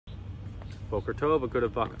Boker Tov, a good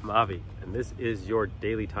avak Mavi, and this is your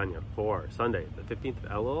daily Tanya for Sunday, the 15th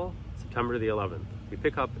of Elul, September the 11th. We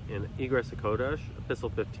pick up in Igros HaKodesh, Epistle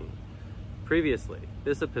 15. Previously,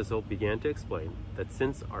 this epistle began to explain that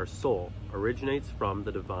since our soul originates from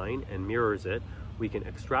the divine and mirrors it, we can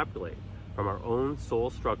extrapolate from our own soul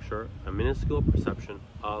structure a minuscule perception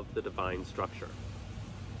of the divine structure.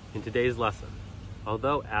 In today's lesson,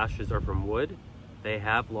 although ashes are from wood, they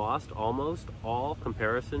have lost almost all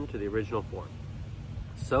comparison to the original form.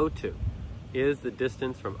 So too is the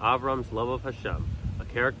distance from Avram's love of Hashem, a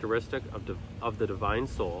characteristic of the divine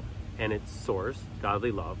soul and its source,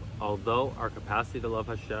 godly love. Although our capacity to love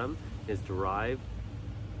Hashem is derived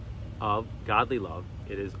of godly love,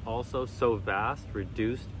 it is also so vast,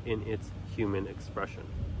 reduced in its human expression.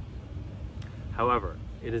 However,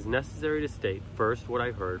 it is necessary to state first what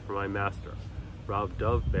I heard from my master, Rav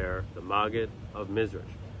Dov Ber, the Maggid of Mizrach,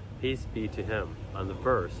 peace be to him, on the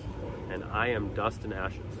verse, "And I am dust and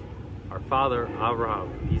ashes." Our father,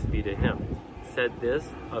 Avraham, peace be to him, said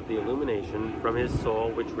this of the illumination from his soul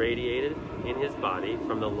which radiated in his body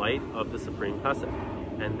from the light of the Supreme Chesed,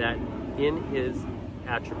 and that in his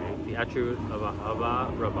attribute, the attribute of Ahava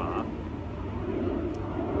Rabbah,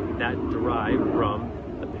 that derived from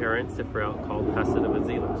the parent Sifrel called Chesed of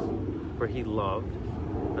Azilus, for he loved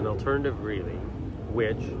an alternative really,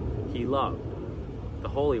 which he loved. The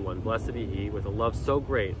Holy One, blessed be he, with a love so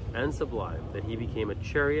great and sublime that he became a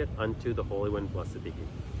chariot unto the Holy One, blessed be he.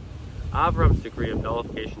 Avram's degree of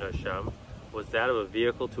nullification to Hashem was that of a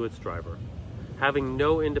vehicle to its driver, having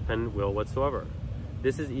no independent will whatsoever.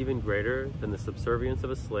 This is even greater than the subservience of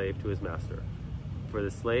a slave to his master, for the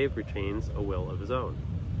slave retains a will of his own.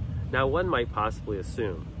 Now one might possibly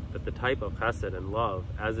assume that the type of chesed and love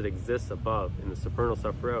as it exists above in the supernal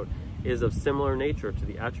Sefirot is of similar nature to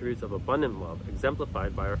the attributes of abundant love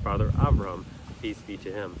exemplified by our father Avram, peace be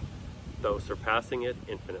to him, though surpassing it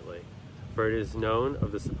infinitely. For it is known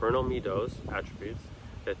of the supernal midos, attributes,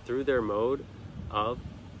 that through their mode of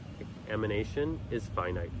emanation is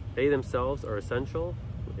finite. They themselves are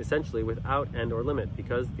essentially without end or limit,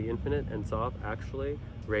 because the infinite Ein Sof actually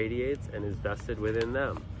radiates and is vested within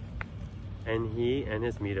them. And he and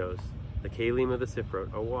his midos, the Kalim of the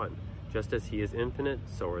Sifrot, are one. Just as he is infinite,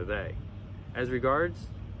 so are they. As regards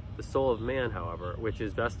the soul of man, however, which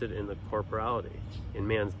is vested in the corporality, in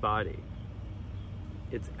man's body,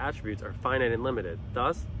 its attributes are finite and limited.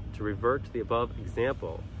 Thus, to revert to the above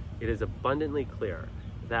example, it is abundantly clear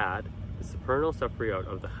that the supernal Sefirot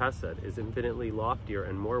of the Chesed is infinitely loftier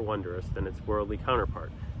and more wondrous than its worldly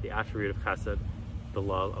counterpart, the attribute of Chesed, the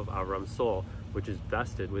love of Avram's soul, which is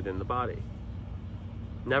vested within the body.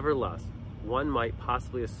 Nevertheless, one might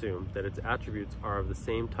possibly assume that its attributes are of the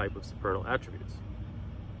same type of supernal attributes.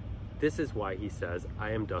 This is why he says, "I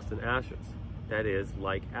am dust and ashes," that is,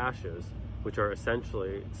 like ashes, which are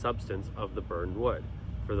essentially substance of the burned wood.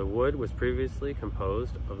 For the wood was previously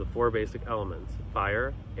composed of the four basic elements,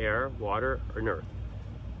 fire, air, water, and earth,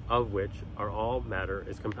 of which are all matter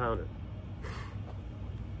is compounded.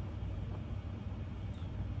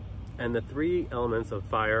 And the three elements of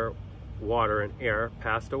fire, water, and air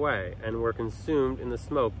passed away and were consumed in the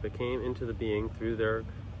smoke that came into the being through their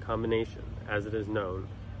combination, as it is known,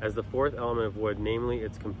 as the fourth element of wood, namely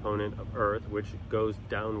its component of earth, which goes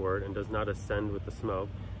downward and does not ascend with the smoke,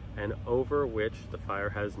 and over which the fire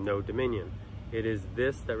has no dominion. It is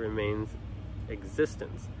this that remains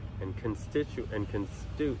existence and constitutes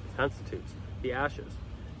the ashes.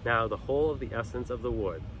 Now the whole of the essence of the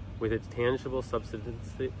wood, with its tangible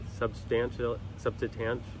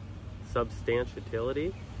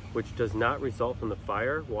substantiality, which does not result from the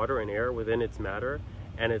fire, water, and air within its matter,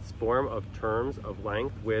 and its form of terms of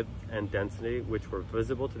length, width, and density, which were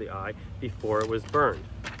visible to the eye before it was burned,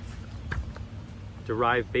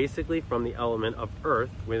 derived basically from the element of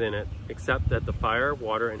earth within it, except that the fire,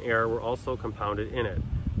 water, and air were also compounded in it.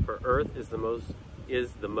 For earth is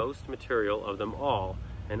the most material of them all,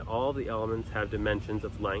 and all the elements have dimensions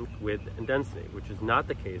of length, width, and density, which is not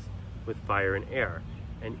the case with fire and air.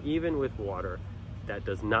 And even with water, that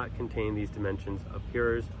does not contain these dimensions,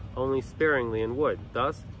 appears only sparingly in wood.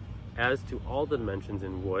 Thus, as to all the dimensions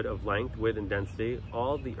in wood of length, width, and density,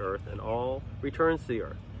 all the earth and all returns to the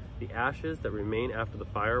earth. The ashes that remain after the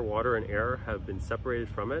fire, water, and air have been separated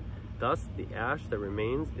from it. Thus, the ash that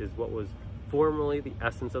remains is what was formerly the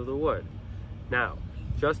essence of the wood. Now,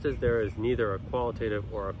 just as there is neither a qualitative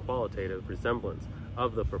or a qualitative resemblance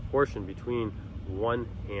of the proportion between one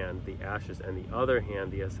hand the ashes and the other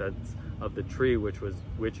hand the essence of the tree, which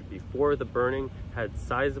before the burning had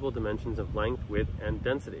sizable dimensions of length, width, and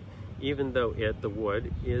density, even though the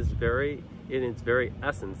wood is in its very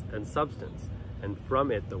essence and substance, and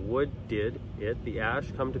from it the wood did it, the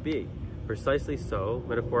ash, come to be. Precisely so,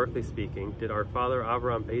 metaphorically speaking, did our father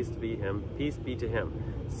Abraham, peace be to him,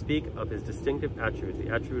 speak of his distinctive attributes, the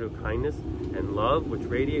attribute of kindness and love, which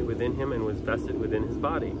radiate within him and was vested within his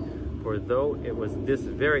body. For though it was this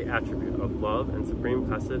very attribute of love and supreme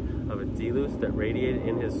chesed of Atzilus that radiated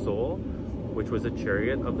in his soul, which was a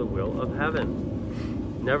chariot of the will of heaven,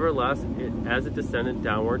 nevertheless, as it descended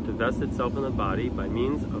downward to vest itself in the body by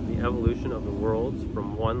means of the evolution of the worlds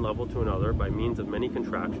from one level to another by means of many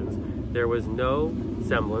contractions, there was no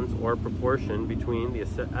semblance or proportion between the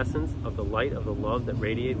essence of the light of the love that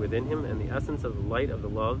radiated within him and the essence of the light of the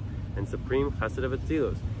love and supreme chesed of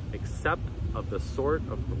Atzilus, except of the sort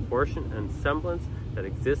of proportion and semblance that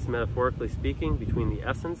exists, metaphorically speaking, between the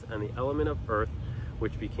essence and the element of earth,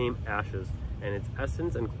 which became ashes, and its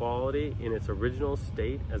essence and quality in its original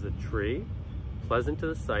state as a tree, pleasant to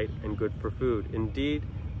the sight and good for food. Indeed,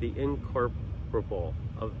 the incorporality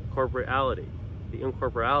of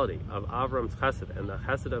Avram's chesed and the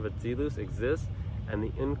chesed of Atzilus exists, and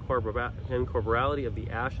the incorporality of the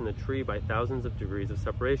ash and the tree by thousands of degrees of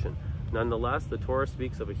separation. Nonetheless, the Torah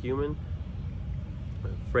speaks of a human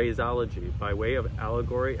phraseology by way of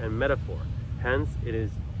allegory and metaphor. Hence, it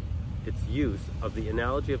is its use of the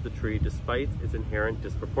analogy of the tree despite its inherent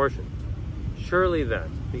disproportion. Surely then,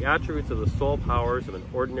 the attributes of the soul powers of an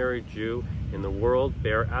ordinary Jew in the world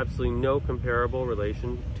bear absolutely no comparable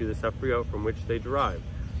relation to the Sephriot from which they derive.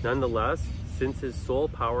 Nonetheless, since his soul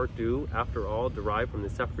power do, after all, derive from the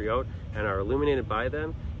Sephriot and are illuminated by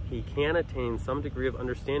them, he can attain some degree of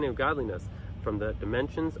understanding of godliness from the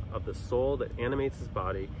dimensions of the soul that animates his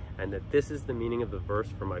body, and that this is the meaning of the verse,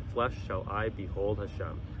 "For my flesh shall I behold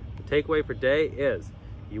Hashem." The takeaway for today is,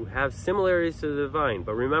 you have similarities to the divine,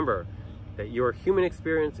 but remember that your human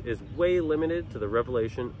experience is way limited to the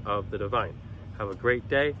revelation of the divine. Have a great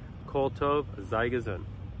day. Kol Tov, Zai Gezun.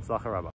 Tzlacha Rabba.